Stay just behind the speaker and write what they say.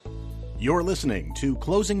You're listening to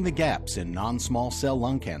Closing the Gaps in Non-Small Cell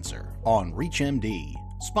Lung Cancer on ReachMD,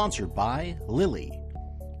 sponsored by Lilly.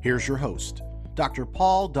 Here's your host, Dr.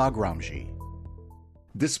 Paul Doghramji.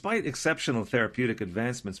 Despite exceptional therapeutic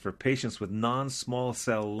advancements for patients with non-small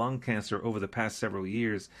cell lung cancer over the past several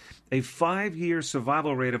years, a 5-year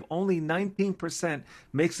survival rate of only 19%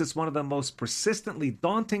 makes this one of the most persistently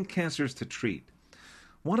daunting cancers to treat.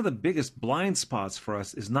 One of the biggest blind spots for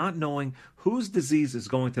us is not knowing whose disease is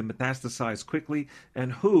going to metastasize quickly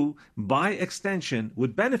and who, by extension,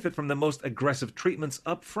 would benefit from the most aggressive treatments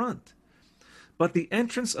up front. But the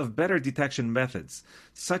entrance of better detection methods,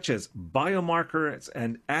 such as biomarkers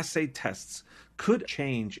and assay tests, could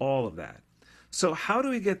change all of that. So how do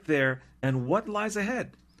we get there, and what lies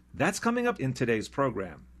ahead? That's coming up in today's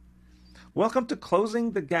program. Welcome to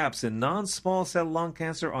Closing the Gaps in Non-Small Cell Lung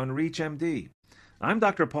Cancer on ReachMD. I'm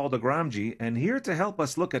Dr. Paul Doghramji, and here to help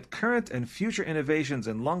us look at current and future innovations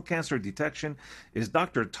in lung cancer detection is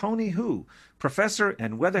Dr. Tony Hu, Professor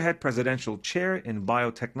and Weatherhead Presidential Chair in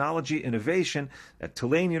Biotechnology Innovation at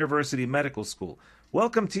Tulane University Medical School.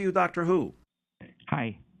 Welcome to you, Dr. Hu.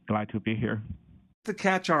 Hi, glad to be here. To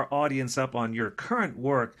catch our audience up on your current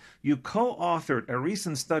work, you co-authored a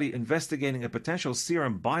recent study investigating a potential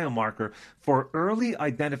serum biomarker for early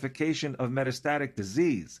identification of metastatic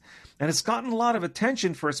disease. And it's gotten a lot of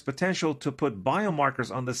attention for its potential to put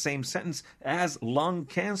biomarkers on the same sentence as lung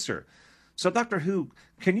cancer. So, Dr. Hu,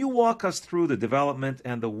 can you walk us through the development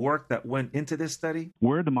and the work that went into this study?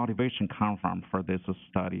 Where the motivation come from for this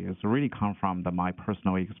study is really come from my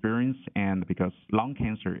personal experience, and because lung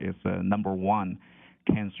cancer is the number one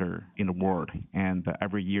cancer in the world, and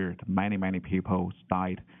every year many people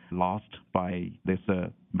died lost by this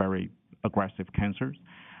very aggressive cancers.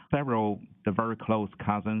 Several the very close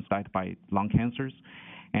cousins died by lung cancers,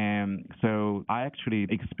 and so I actually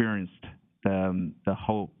experienced the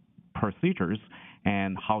whole procedures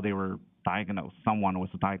and how they were diagnosed. Someone was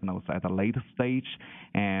diagnosed at a late stage,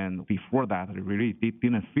 and before that, they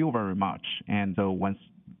didn't feel very much. And so once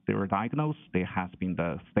they were diagnosed, they has been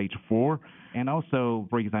the stage 4. And also,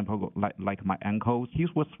 for example, like my uncle, he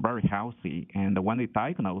was very healthy, and when they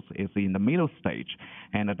diagnosed, it's in the middle stage.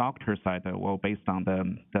 And the doctor said, well, based on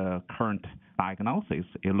the current diagnosis,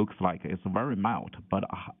 it looks like it's very mild. But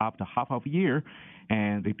after half of a year,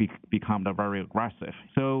 and they become very aggressive.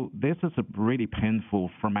 So this is really painful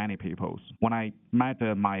for many people. When I met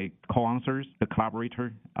my co-authors, the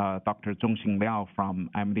collaborator, Dr. Zhongxin Liao from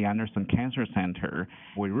MD Anderson Cancer Center,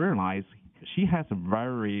 we realized she has a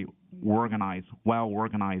very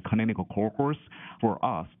well-organized clinical course for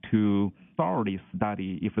us to thoroughly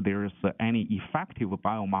study if there's any effective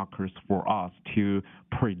biomarkers for us to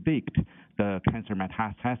predict the cancer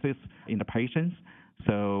metastasis in the patients.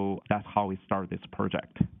 So that's how we started this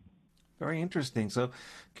project. Very interesting. So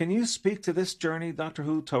can you speak to this journey, Dr.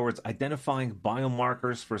 Hu, towards identifying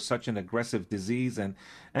biomarkers for such an aggressive disease, and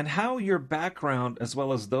how your background as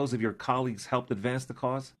well as those of your colleagues helped advance the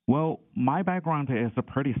cause? Well, my background is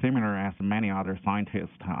pretty similar as many other scientists.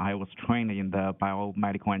 I was trained in the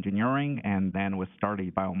biomedical engineering, and then we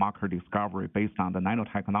started biomarker discovery based on the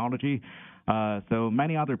nanotechnology. So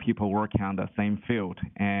many other people work on the same field,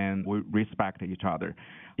 and we respect each other.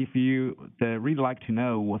 If you really like to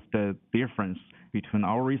know what's the difference between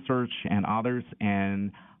our research and others,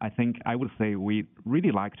 and I think I would say we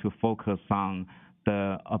really like to focus on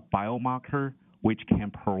a biomarker which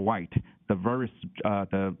can provide the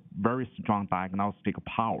very strong diagnostic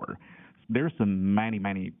power. There's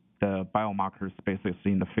many the biomarker spaces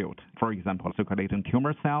in the field. For example, circulating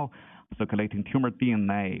tumor cell, circulating tumor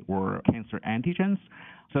DNA, or cancer antigens.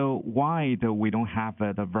 So why do we don't have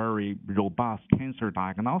the very robust cancer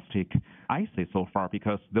diagnostic assay so far?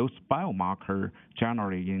 Because those biomarkers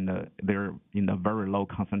generally they're in a very low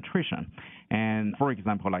concentration. And for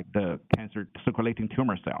example, like the cancer circulating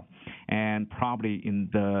tumor cell, and probably in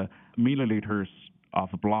the milliliters of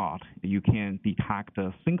blood, you can detect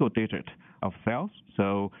a single digit of cells.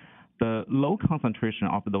 So the low concentration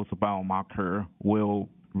of those biomarkers will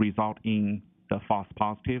result in the false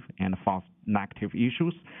positive and false negative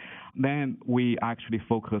issues. Then we actually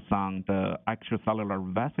focus on the extracellular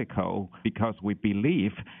vesicle because we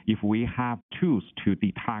believe if we have tools to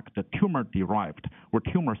detect the tumor-derived or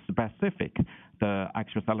tumor-specific, the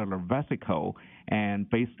extracellular vesicle, and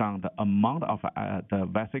based on the amount of the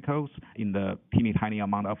vesicles in the teeny tiny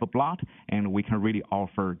amount of blood, and we can really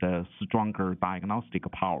offer the stronger diagnostic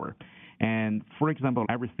power. And for example,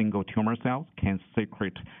 every single tumor cell can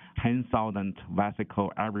secrete 10,000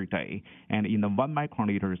 vesicles every day. And in the 1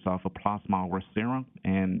 microliters of plasma or serum,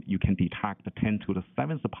 and you can detect 10 to the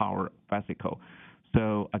 7th power vesicle.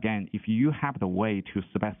 So again, if you have the way to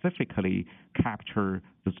specifically capture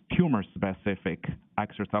the tumor-specific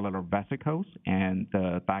extracellular vesicles, and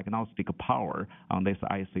the diagnostic power on this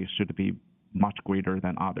assay should be much greater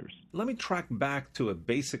than others. Let me track back to a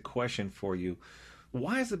basic question for you.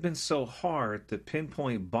 Why has it been so hard to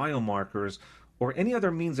pinpoint biomarkers or any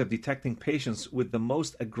other means of detecting patients with the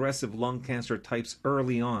most aggressive lung cancer types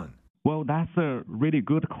early on? Well, that's a really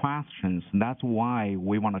good question. That's why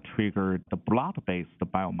we want to trigger the blood-based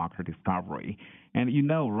biomarker discovery. And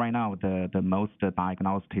right now, the most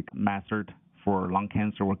diagnostic method for lung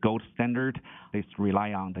cancer, or gold standard, is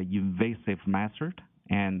rely on the invasive method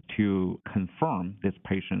and to confirm these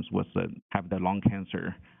patients have the lung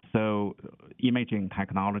cancer. So imaging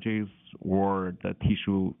technologies or the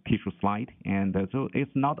tissue slide, and so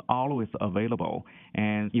it's not always available.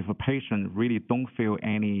 And if a patient really don't feel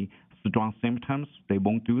any strong symptoms, they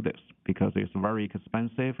won't do this because it's very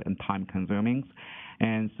expensive and time-consuming.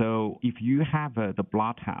 And so if you have the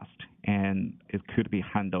blood test, and it could be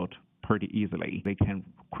handled pretty easily, they can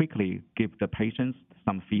quickly give the patients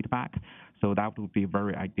some feedback. So that would be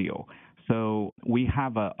very ideal. So we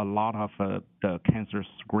have a lot of the cancer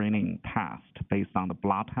screening tests based on the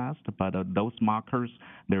blood test, but those markers,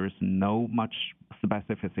 there is no much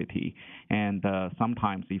specificity. And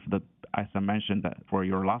sometimes as I mentioned for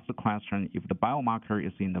your last question, if the biomarker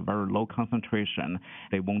is in a very low concentration,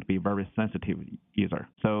 they won't be very sensitive either.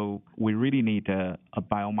 So we really need a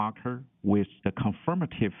biomarker with the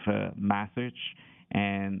confirmative message,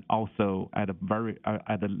 and also at a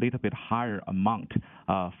little bit higher amount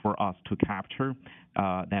for us to capture,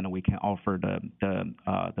 then we can offer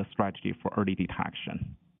the strategy for early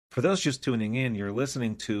detection. For those just tuning in, you're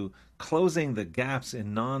listening to Closing the Gaps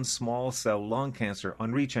in Non-Small Cell Lung Cancer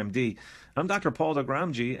on ReachMD. I'm Dr. Paul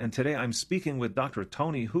Doghramji, and today I'm speaking with Dr.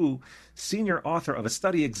 Tony Hu, senior author of a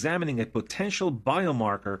study examining a potential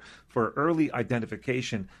biomarker for early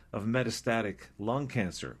identification of metastatic lung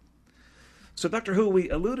cancer. So, Dr. Hu, we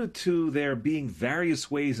alluded to there being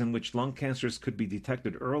various ways in which lung cancers could be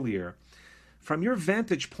detected earlier. From your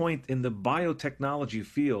vantage point in the biotechnology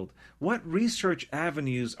field, what research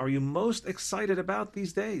avenues are you most excited about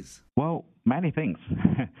these days? Well, many things.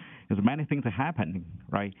 There's many things happening,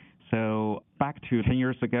 right? So back to 10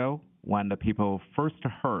 years ago, when the people first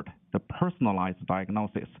heard the personalized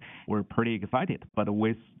diagnosis, we're pretty excited. But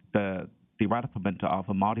with the development of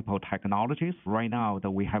multiple technologies, right now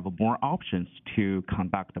that we have more options to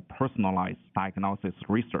conduct personalized diagnosis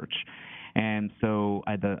research. And so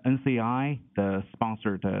at the NCI, the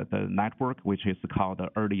sponsored the network, which is called the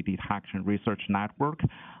Early Detection Research Network.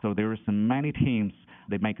 So there is many teams.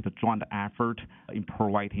 They make the joint effort in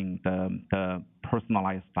providing the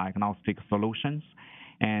personalized diagnostic solutions.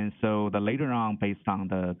 And so later on, based on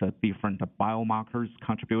the different biomarkers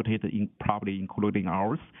contributed, probably including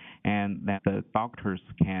ours, and that the doctors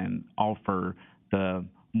can offer the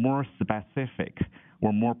more specific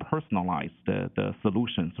or more personalized the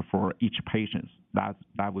solutions for each patient. That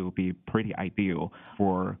will be pretty ideal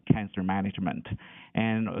for cancer management.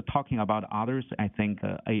 And talking about others, I think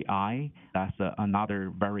AI, that's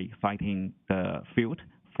another very exciting field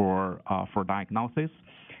for diagnosis.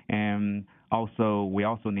 And also, we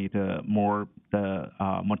also need more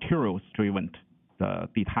materials-driven the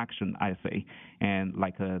detection assay, and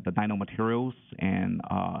like the nanomaterials and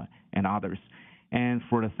others. And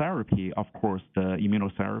for the therapy, of course, the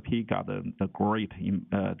immunotherapy got the great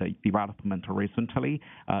the development recently,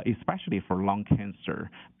 especially for lung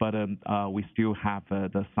cancer. But we still have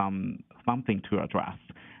something to address,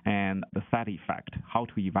 and the side effect, how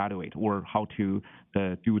to evaluate or how to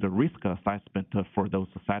do the risk assessment for those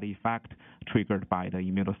side effects triggered by the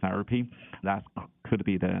immunotherapy. That could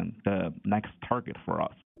be the next target for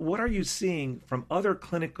us. What are you seeing from other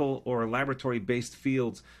clinical or laboratory-based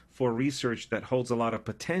fields for research that holds a lot of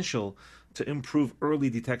potential to improve early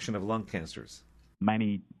detection of lung cancers?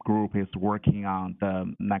 Many group is working on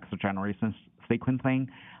the next generation sequencing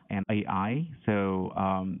and AI. So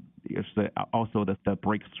it's also the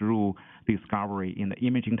breakthrough discovery in the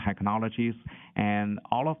imaging technologies, and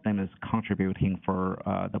all of them is contributing for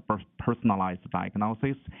the personalized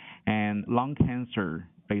diagnosis. And lung cancer,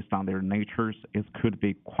 based on their natures, it could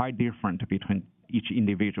be quite different between each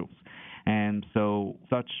individuals. And so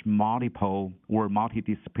such multiple or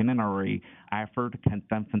multidisciplinary effort can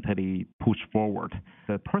definitely push forward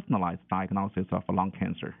the personalized diagnosis of lung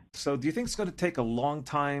cancer. So do you think it's going to take a long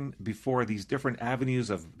time before these different avenues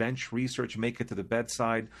of bench research make it to the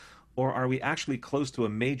bedside, or are we actually close to a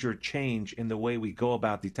major change in the way we go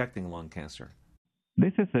about detecting lung cancer?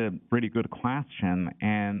 This is a really good question,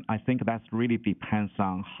 and I think that really depends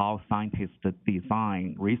on how scientists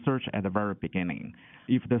design research at the very beginning.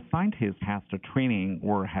 If the scientist has the training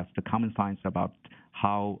or has the common sense about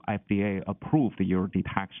how FDA approved your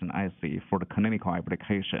detection assay for the clinical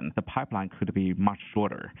application, the pipeline could be much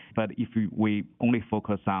shorter. But if we only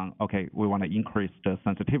focus on, okay, we want to increase the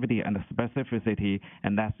sensitivity and the specificity,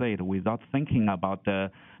 and that's it, without thinking about the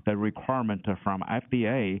requirement from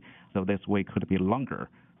FDA, so this way could be longer.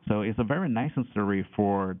 So it's very necessary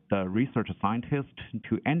for the research scientist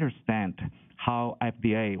to understand how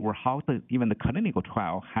FDA or how even the clinical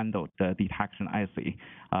trial handled the detection assay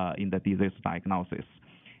in the disease diagnosis.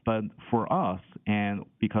 But for us, and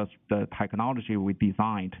because the technology we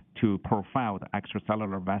designed to profile the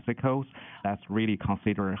extracellular vesicles, that's really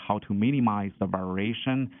consider how to minimize the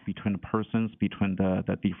variation between persons, between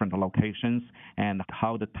the different locations, and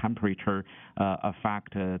how the temperature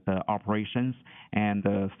affect the operations. And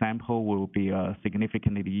the sample will be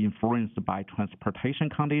significantly influenced by transportation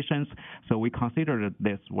conditions. So we considered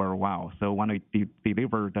this very well. So when we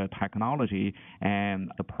deliver the technology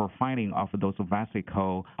and the profiling of those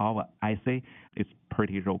vesicles, our assay is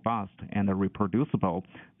pretty robust and reproducible.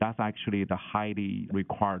 That's actually the highly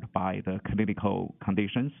required by the clinical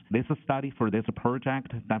conditions. This study for this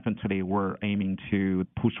project, definitely we're aiming to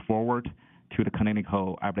push forward to the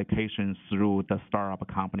clinical applications through the startup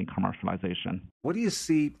company commercialization. What do you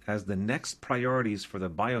see as the next priorities for the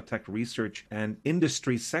biotech research and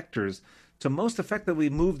industry sectors to most effectively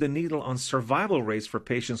move the needle on survival rates for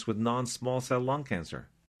patients with non-small cell lung cancer?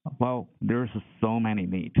 Well, there's so many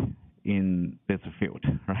needs in this field,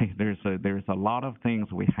 right? There's a lot of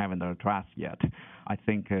things we haven't addressed yet. I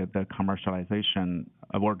think the commercialization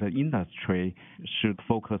or the industry should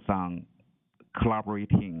focus on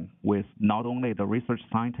collaborating with not only the research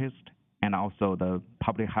scientist and also the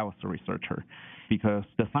public health researcher, because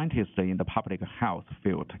the scientists in the public health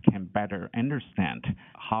field can better understand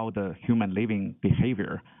how the human living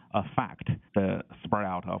behavior affect the spread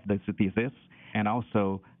out of this disease, and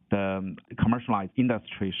also the commercialized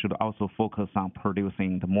industry should also focus on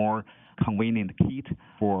producing the more convenient kit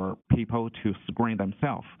for people to screen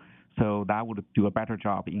themselves. So that would do a better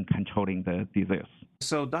job in controlling the disease.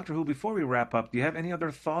 So, Dr. Hu, before we wrap up, do you have any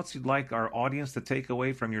other thoughts you'd like our audience to take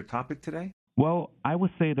away from your topic today? Well, I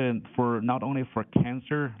would say that for not only for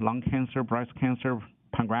cancer, lung cancer, breast cancer,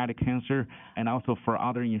 pancreatic cancer, and also for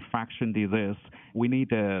other infection disease, we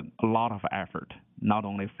need a lot of effort, not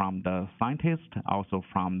only from the scientists, also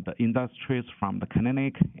from the industries, from the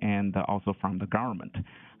clinic, and also from the government.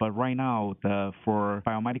 But right now, for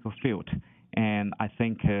biomedical field, and I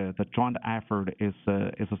think the joint effort is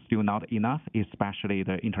still not enough, especially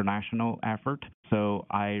the international effort. So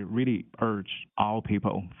I really urge all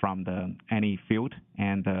people from any field,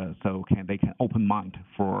 and they can open mind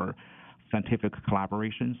for scientific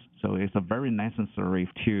collaborations. So it's very necessary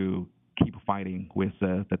to keep fighting with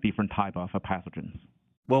the different type of pathogens.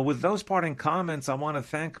 Well, with those parting comments, I want to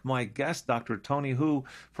thank my guest, Dr. Tony Hu,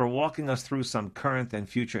 for walking us through some current and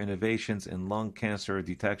future innovations in lung cancer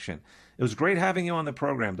detection. It was great having you on the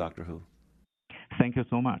program, Dr. Hu. Thank you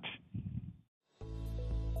so much.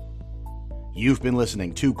 You've been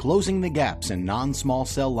listening to Closing the Gaps in Non-Small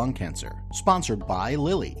Cell Lung Cancer, sponsored by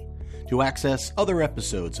Lilly. To access other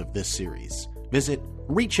episodes of this series, visit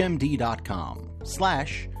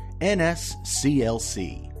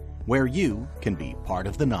reachmd.com/NSCLC, where you can be part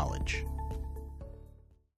of the knowledge.